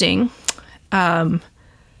interesting,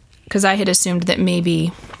 because I had assumed that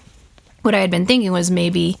maybe what I had been thinking was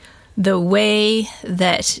maybe the way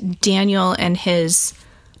that Daniel and his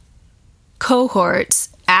cohorts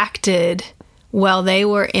acted while they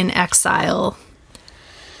were in exile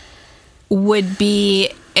would be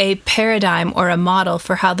a paradigm or a model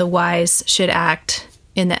for how the wise should act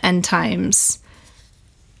in the end times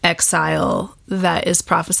exile that is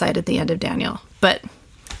prophesied at the end of Daniel. But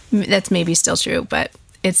that's maybe still true, but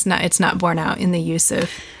it's not borne out in the use of,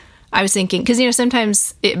 I was thinking, because, you know,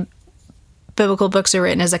 sometimes biblical books are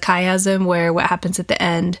written as a chiasm, where what happens at the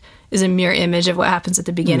end is a mirror image of what happens at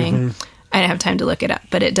the beginning. I didn't have time to look it up,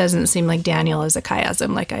 but it doesn't seem like Daniel is a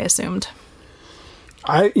chiasm like I assumed.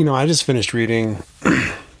 I just finished reading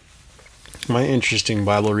my interesting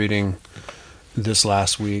Bible reading this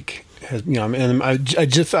last week. I'm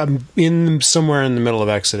in somewhere in the middle of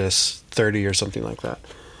Exodus 30 or something like that,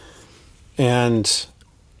 and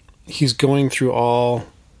he's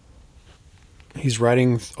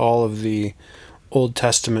writing all of the Old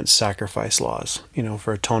Testament sacrifice laws,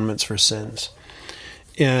 for atonements for sins.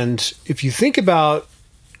 And if you think about,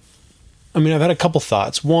 I've had a couple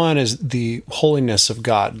thoughts. One is the holiness of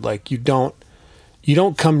God. Like, you don't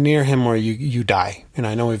come near him or you die. And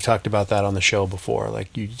I know we've talked about that on the show before.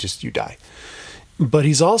 Like, you die. But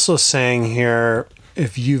he's also saying here,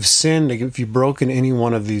 if you've sinned, if you've broken any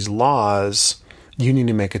one of these laws, you need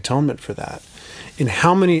to make atonement for that.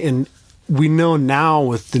 And we know now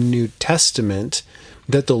with the New Testament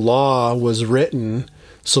that the law was written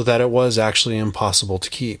so that it was actually impossible to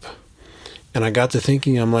keep. And I got to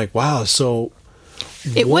thinking, I'm like, wow, so...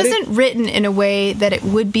 It wasn't written in a way that it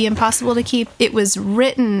would be impossible to keep. It was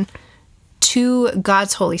written to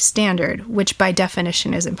God's holy standard, which by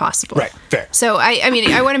definition is impossible. Right, fair. So,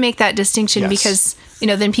 I want to make that distinction because,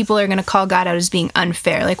 then people are going to call God out as being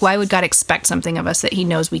unfair. Like, why would God expect something of us that he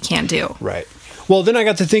knows we can't do? Right. Well, then I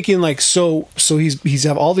got to thinking, like, so he's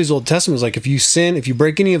have all these Old Testaments, like, if you sin, if you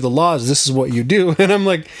break any of the laws, this is what you do. And I'm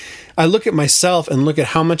like, I look at myself and look at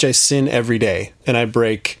how much I sin every day, and I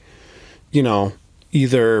break,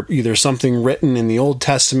 either something written in the Old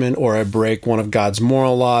Testament, or I break one of God's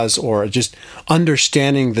moral laws, or just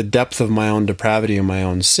understanding the depth of my own depravity and my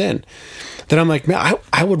own sin. Then I'm like, man,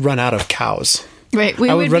 I would run out of cows. Right,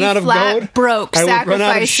 I would run out of goat, broke, I would sacrificing. run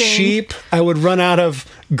out of sheep. I would run out of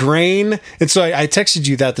grain. And so I texted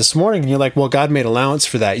you that this morning, and you're like, well, God made allowance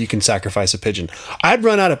for that. You can sacrifice a pigeon. I'd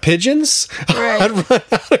run out of pigeons. Right.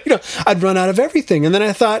 I'd run out of everything. And then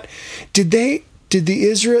I thought, did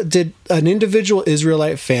an individual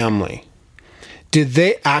Israelite family, did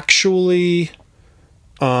they actually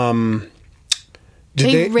they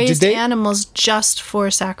raised animals just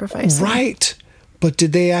for sacrificing? Right. But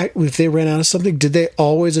did they if they ran out of something, did they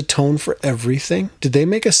always atone for everything? Did they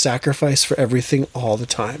make a sacrifice for everything all the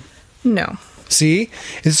time? No. See?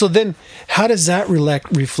 And so then how does that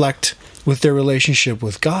reflect with their relationship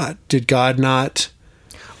with God? Did God not?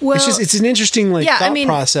 Well, it's an interesting thought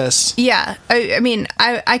process. Yeah.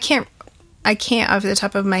 I can't off the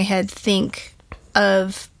top of my head think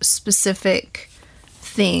of specific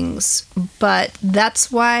things, but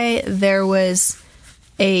that's why there was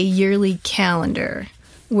a yearly calendar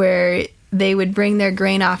where they would bring their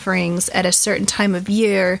grain offerings at a certain time of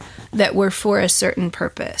year that were for a certain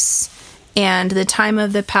purpose. And the time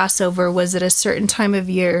of the Passover was at a certain time of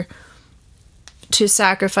year to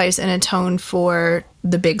sacrifice and atone for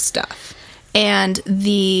the big stuff. And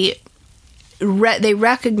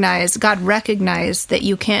God recognized that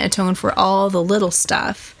you can't atone for all the little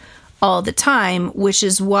stuff all the time, which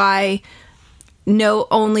is why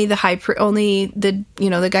only the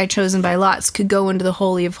guy chosen by lots could go into the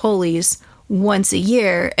Holy of Holies once a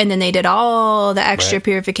year, and then they did all the extra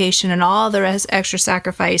purification and all the rest extra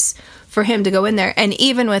sacrifice for him to go in there. And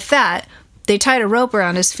even with that, they tied a rope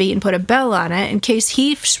around his feet and put a bell on it in case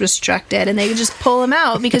he was struck dead, and they could just pull him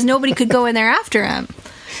out because nobody could go in there after him.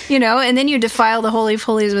 And then you defile the Holy of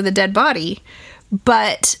Holies with a dead body.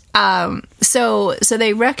 But so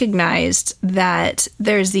they recognized that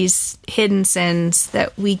there's these hidden sins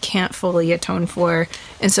that we can't fully atone for,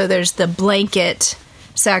 and so there's the blanket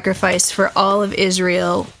sacrifice for all of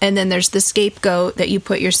Israel, and then there's the scapegoat that you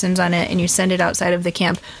put your sins on it and you send it outside of the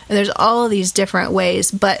camp, and there's all of these different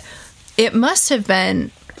ways. But it must have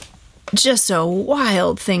been just a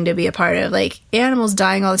wild thing to be a part of, like animals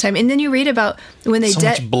dying all the time. And then you read about when they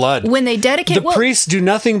much blood. When they dedicate, the priests do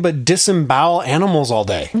nothing but disembowel animals all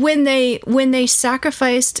day. When they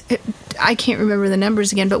sacrificed, I can't remember the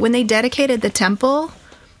numbers again, but when they dedicated the temple,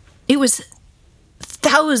 it was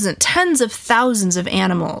tens of thousands of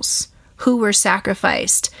animals who were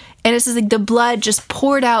sacrificed, and it's like the blood just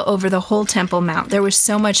poured out over the whole Temple Mount. There was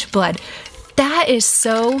so much blood. That is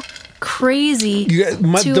so crazy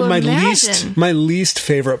to imagine. My least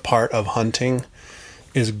favorite part of hunting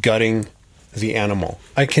is gutting the animal.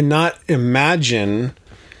 I cannot imagine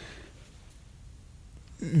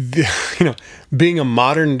being a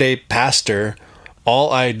modern day pastor.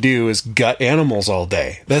 All I do is gut animals all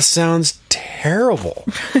day. That sounds terrible.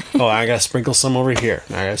 Oh, I gotta sprinkle some over here.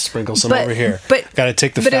 I gotta sprinkle some over here. But gotta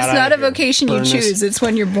take the fat out. But it's not a vocation you choose. It's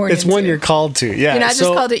when you're born. It's when you're called to. Yeah, you're not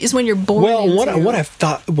just called to. It's when you're born. Well, what I've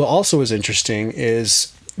thought also is interesting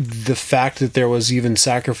is the fact that there was even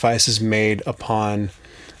sacrifices made upon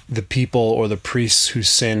the people or the priests who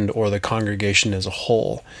sinned or the congregation as a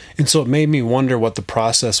whole. And so it made me wonder what the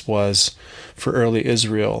process was for early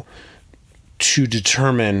Israel to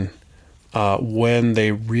determine when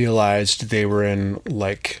they realized they were in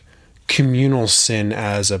like communal sin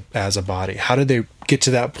as a body. How did they get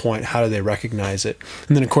to that point? How did they recognize it?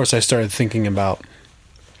 And then of course I started thinking about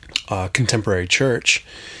contemporary church,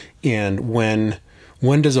 and when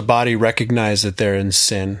does a body recognize that they're in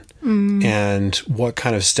sin, and what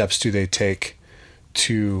kind of steps do they take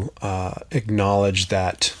to acknowledge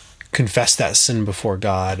that, confess that sin before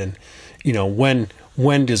God, and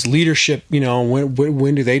when does leadership,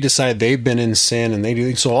 when do they decide they've been in sin, and they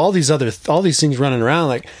do so all these things running around.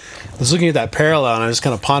 Like I was looking at that parallel, and I was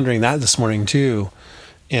kind of pondering that this morning too,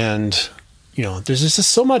 and there's just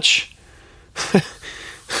so much. I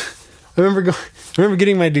remember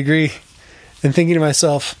getting my degree and thinking to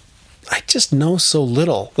myself, I just know so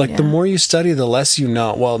little. Like the more you study, the less you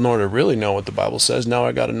know. Well, in order to really know what the Bible says, now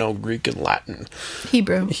I got to know Greek and Latin,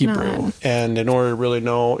 Hebrew, and in order to really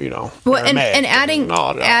know, well, Aramaic, and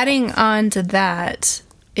adding on to that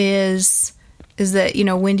is that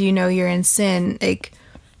when do you know you're in sin? Like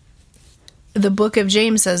the book of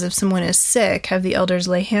James says, if someone is sick, have the elders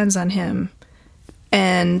lay hands on him,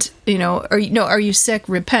 and are you sick?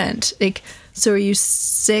 Repent. Like so are you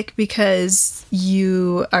sick because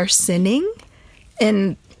you are sinning?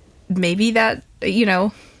 And maybe that,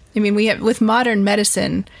 I mean, with modern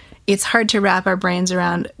medicine, it's hard to wrap our brains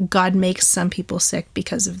around God makes some people sick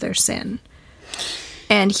because of their sin.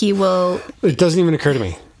 And he will... It doesn't even occur to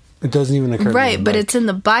me. It doesn't even occur to me. Right, but it's in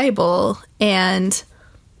the Bible, and, is...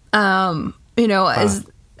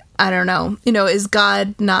 I don't know. Is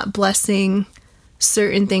God not blessing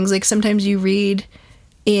certain things? Like sometimes you read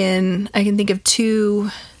I can think of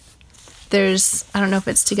two, I don't know if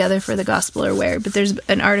it's Together for the Gospel or where, but there's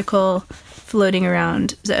an article floating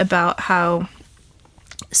around about how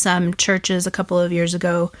some churches a couple of years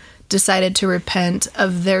ago decided to repent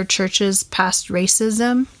of their church's past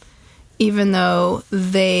racism, even though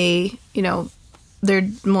they,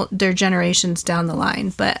 they're generations down the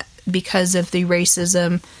line, but because of the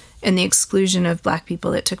racism and the exclusion of Black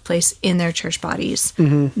people that took place in their church bodies,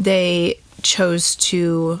 they chose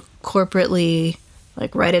to corporately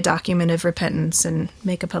write a document of repentance and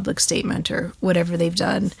make a public statement or whatever they've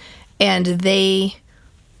done. And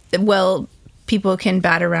people can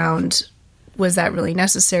bat around, was that really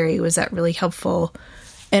necessary? Was that really helpful?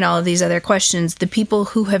 And all of these other questions. The people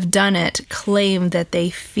who have done it claim that they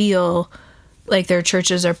feel like their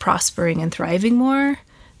churches are prospering and thriving more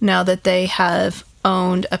now that they have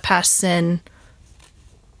owned a past sin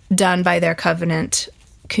done by their covenant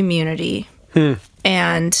community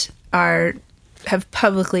and have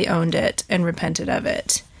publicly owned it and repented of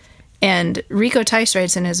it. And Rico Tice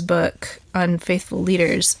writes in his book on Faithful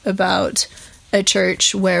Leaders about a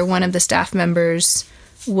church where one of the staff members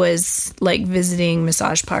was visiting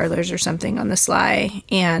massage parlors or something on the sly,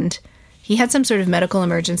 and he had some sort of medical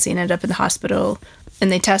emergency and ended up in the hospital,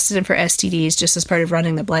 and they tested him for STDs just as part of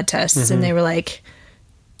running the blood tests. And they were like,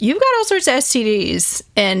 you've got all sorts of STDs.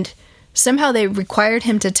 And somehow they required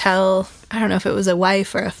him to tell, I don't know if it was a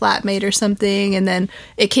wife or a flatmate or something. And then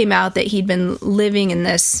it came out that he'd been living in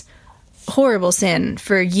this horrible sin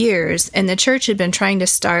for years. And the church had been trying to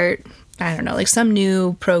start, I don't know, some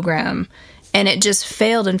new program. And it just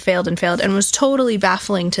failed and failed and failed and was totally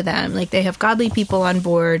baffling to them. They have godly people on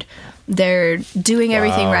board. They're doing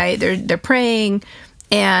everything right. They're praying.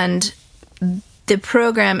 And the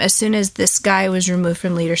program, as soon as this guy was removed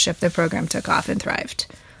from leadership, the program took off and thrived.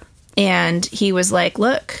 And he was like,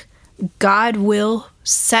 look, God will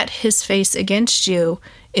set his face against you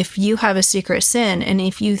if you have a secret sin. And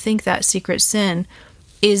if you think that secret sin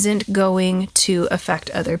isn't going to affect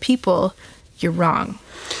other people, you're wrong.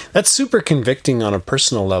 That's super convicting on a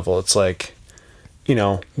personal level. It's where,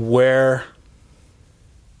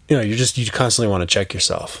 you constantly want to check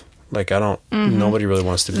yourself. Nobody really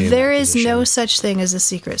wants to be in that There is position. no such thing as a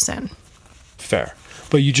secret sin. Fair.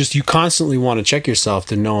 But you constantly want to check yourself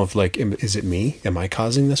to know if is it me? Am I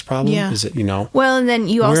causing this problem? Yeah. Is it, Well, and then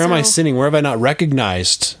you also... Where am I sinning? Where have I not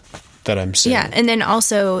recognized that I'm sinning? Yeah, and then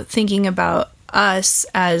also thinking about us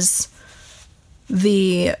as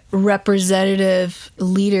the representative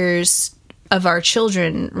leaders of our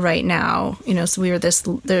children right now. So we're this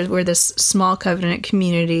small covenant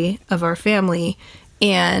community of our family,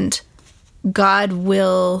 and our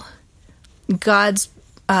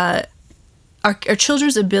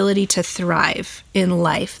children's ability to thrive in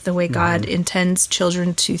life, the way God intends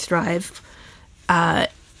children to thrive,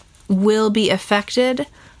 will be affected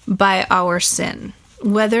by our sin,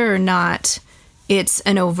 whether or not it's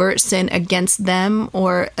an overt sin against them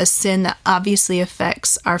or a sin that obviously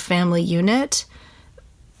affects our family unit.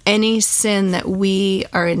 Any sin that we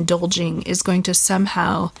are indulging is going to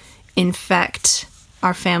somehow infect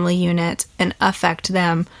our family unit and affect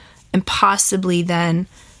them, and possibly then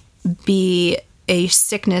be a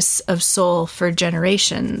sickness of soul for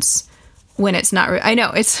generations when it's not. I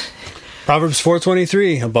know it's Proverbs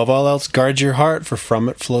 4:23. Above all else, guard your heart, for from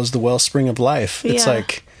it flows the wellspring of life. It's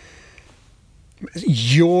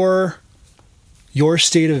your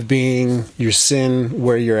state of being, your sin,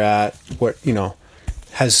 where you're at,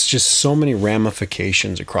 has just so many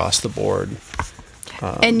ramifications across the board.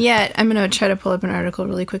 And yet, I'm going to try to pull up an article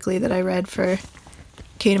really quickly that I read for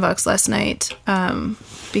Canavox last night,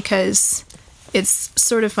 because it's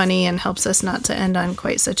sort of funny and helps us not to end on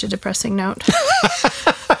quite such a depressing note.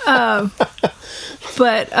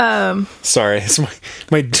 Sorry, it's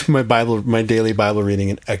my daily Bible reading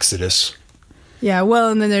in Exodus. Yeah, well,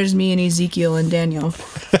 and then there's me and Ezekiel and Daniel.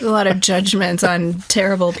 There's a lot of judgments on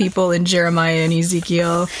terrible people in Jeremiah and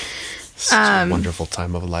Ezekiel. Such a wonderful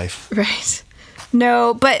time of life. Right.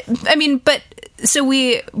 No, but we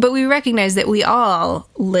recognize that we all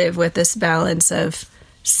live with this balance of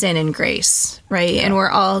sin and grace, right? Yeah. And we're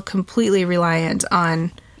all completely reliant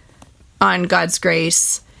on God's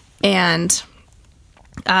grace. And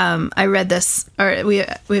I read this, or we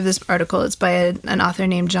have this article. It's by an author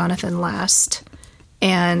named Jonathan Last,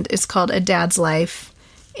 and it's called A Dad's Life.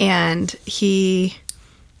 And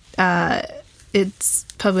it's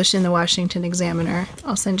published in the Washington Examiner.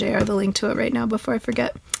 I'll send JR the link to it right now before I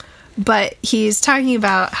forget. But he's talking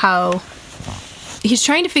about how he's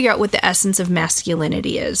trying to figure out what the essence of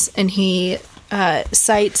masculinity is. And he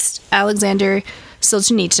cites Alexander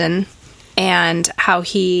Solzhenitsyn and how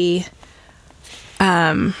he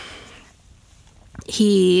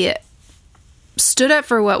stood up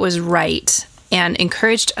for what was right and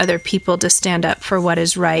encouraged other people to stand up for what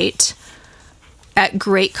is right at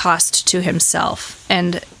great cost to himself.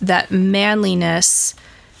 And that manliness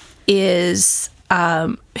is,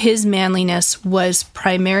 his manliness was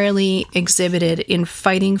primarily exhibited in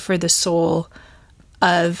fighting for the soul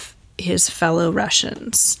of his fellow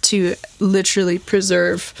Russians, to literally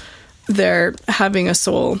preserve their having a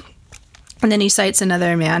soul. And then he cites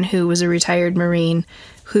another man who was a retired Marine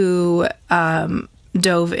who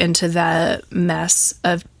dove into the mess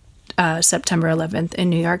of September 11th in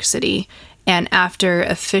New York City. And after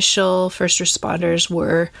official first responders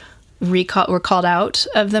were called out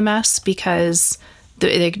of the mess because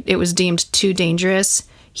it was deemed too dangerous,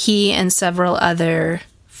 he and several other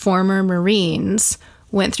former Marines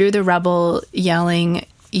went through the rubble yelling,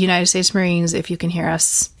 "United States Marines, if you can hear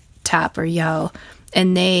us, tap or yell."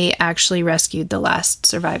 And they actually rescued the last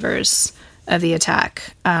survivors of the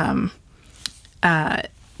attack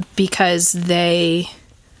because they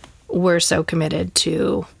were so committed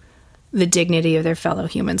to the dignity of their fellow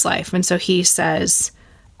human's life. And so he says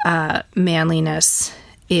manliness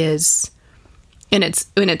is, in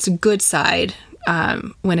its good side,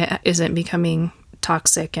 when it isn't becoming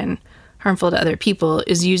toxic and harmful to other people,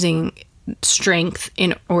 is using strength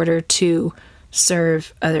in order to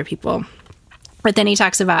serve other people. But then he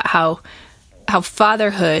talks about how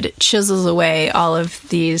fatherhood chisels away all of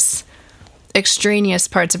these extraneous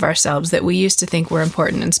parts of ourselves that we used to think were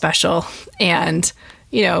important and special. And,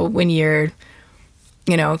 when you're,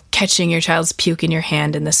 catching your child's puke in your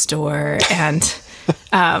hand in the store and,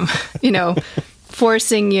 we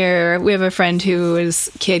have a friend whose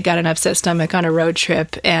kid got an upset stomach on a road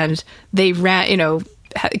trip and they ran,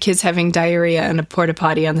 kids having diarrhea in a porta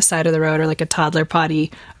potty on the side of the road, or like a toddler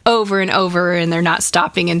potty, over and over, and they're not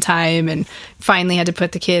stopping in time, and finally had to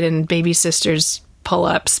put the kid in baby sister's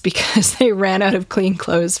pull-ups because they ran out of clean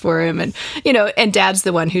clothes for him. And, and dad's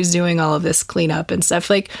the one who's doing all of this cleanup and stuff.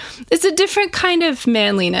 Like, it's a different kind of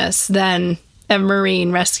manliness than a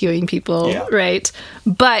Marine rescuing people, right?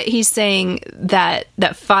 But he's saying that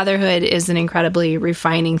fatherhood is an incredibly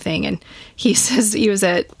refining thing. And he says he was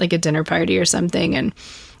at like a dinner party or something and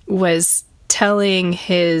was telling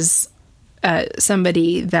his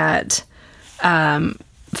somebody that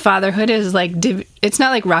fatherhood is like, it's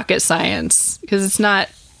not like rocket science, because it's not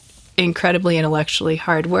incredibly intellectually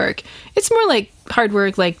hard work. It's more like hard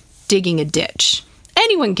work like digging a ditch.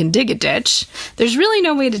 Anyone can dig a ditch. There's really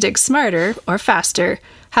no way to dig smarter or faster.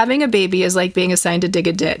 Having a baby is like being assigned to dig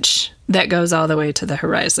a ditch that goes all the way to the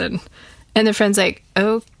horizon. And the friend's like,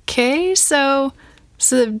 okay, so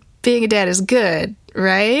being a dad is good,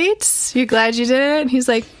 right? You're glad you did it? And he's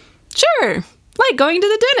like, sure, like going to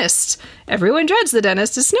the dentist. Everyone dreads the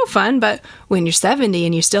dentist. It's no fun, but when you're 70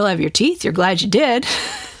 and you still have your teeth, you're glad you did.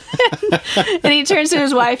 And he turns to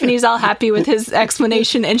his wife and he's all happy with his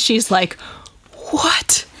explanation. And she's like,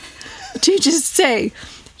 what did you just say?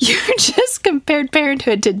 You just compared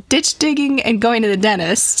parenthood to ditch digging and going to the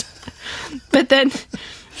dentist. But then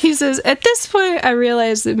he says, at this point, I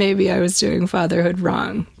realized that maybe I was doing fatherhood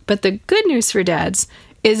wrong. But the good news for dads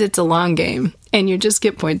is it's a long game, and you just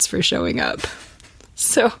get points for showing up.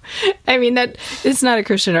 So, I mean, that it's not a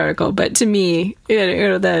Christian article, but to me,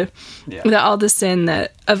 all the sin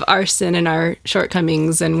of our sin and our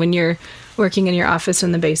shortcomings, and when you're working in your office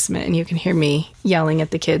in the basement and you can hear me yelling at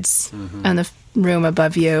the kids in the room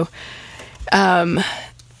above you, the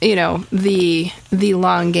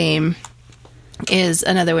long game is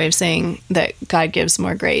another way of saying that God gives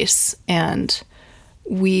more grace. And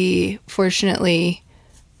we, fortunately,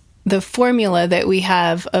 the formula that we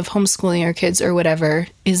have of homeschooling our kids or whatever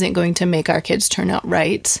isn't going to make our kids turn out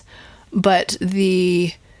right. But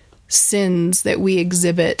the sins that we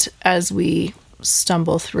exhibit as we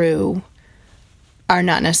stumble through are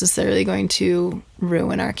not necessarily going to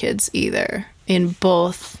ruin our kids either, in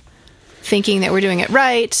both thinking that we're doing it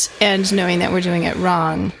right and knowing that we're doing it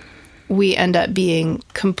wrong. We end up being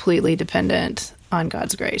completely dependent on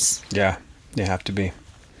God's grace. Yeah, you have to be.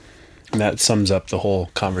 And that sums up the whole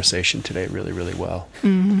conversation today really, really well.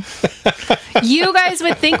 You guys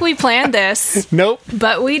would think we planned this. Nope.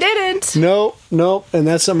 But we didn't. Nope. And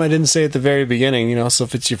that's something I didn't say at the very beginning. You know, so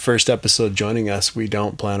if it's your first episode joining us, we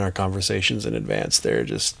don't plan our conversations in advance. They're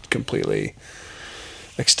just completely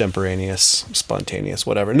extemporaneous, spontaneous,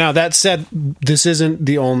 whatever. Now, that said, this isn't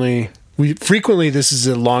the only... this is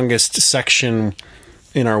the longest section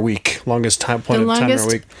in our week. Longest time point of time in our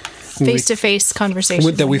week. Face-to-face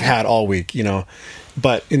conversation that we've had all week, you know.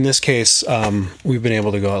 But in this case, we've been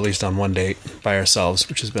able to go at least on one date by ourselves,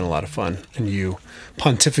 which has been a lot of fun. And you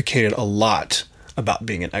pontificated a lot about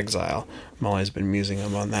being in exile. Molly's been musing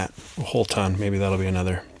on that a whole ton. Maybe that'll be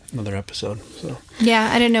another episode. So yeah,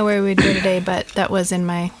 I didn't know where we'd go today, but that was in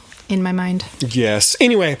my mind. Yes.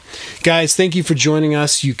 Anyway, guys, thank you for joining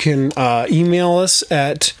us. You can email us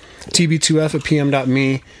at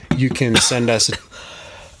tb2f@pm.me. You can send us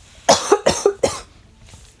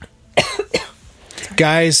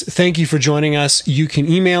Guys, thank you for joining us. You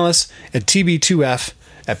can email us at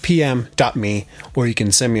tb2f@pm.me, or you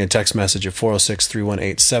can send me a text message at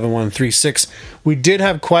 406-318-7136. We did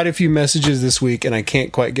have quite a few messages this week, and I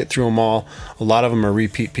can't quite get through them all. A lot of them are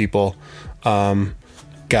repeat people.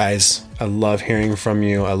 Guys, I love hearing from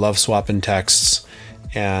you. I love swapping texts.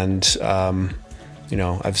 And, you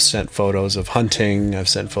know, I've sent photos of hunting. I've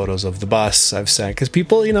sent photos of the bus. I've sent, because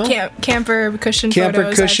people, you know. Camper cushion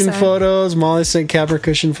photos. Molly sent camper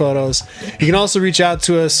cushion photos. You can also reach out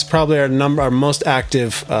to us. Probably our most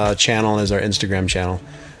active channel is our Instagram channel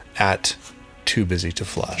at Too Busy to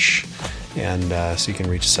Flush. And so you can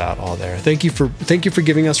reach us out all there. Thank you for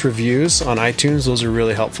giving us reviews on iTunes. Those are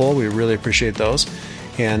really helpful. We really appreciate those.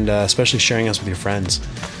 And especially sharing us with your friends.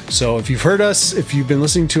 So if you've heard us, if you've been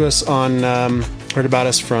listening to us on, heard about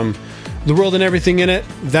us from The World and Everything in It,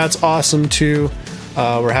 that's awesome too.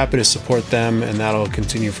 We're happy to support them, and that'll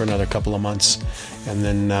continue for another couple of months. And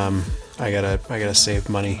then I gotta save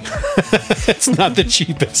money. It's not the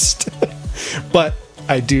cheapest, but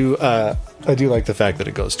I do like the fact that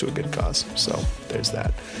it goes to a good cause. So there's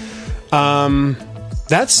that.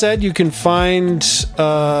 That said, you can find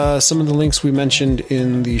some of the links we mentioned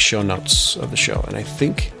in the show notes of the show. And I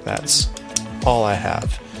think that's all I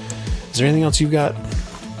have. Is there anything else you've got?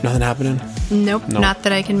 Nothing happening? Nope. Not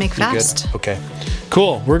that I can make fast. Good? Okay.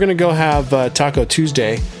 Cool. We're going to go have Taco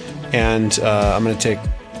Tuesday. And I'm going to take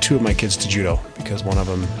 2 of my kids to judo because one of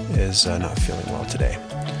them is not feeling well today.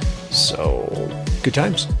 So, good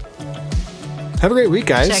times. Have a great week,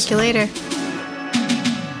 guys. Check you later.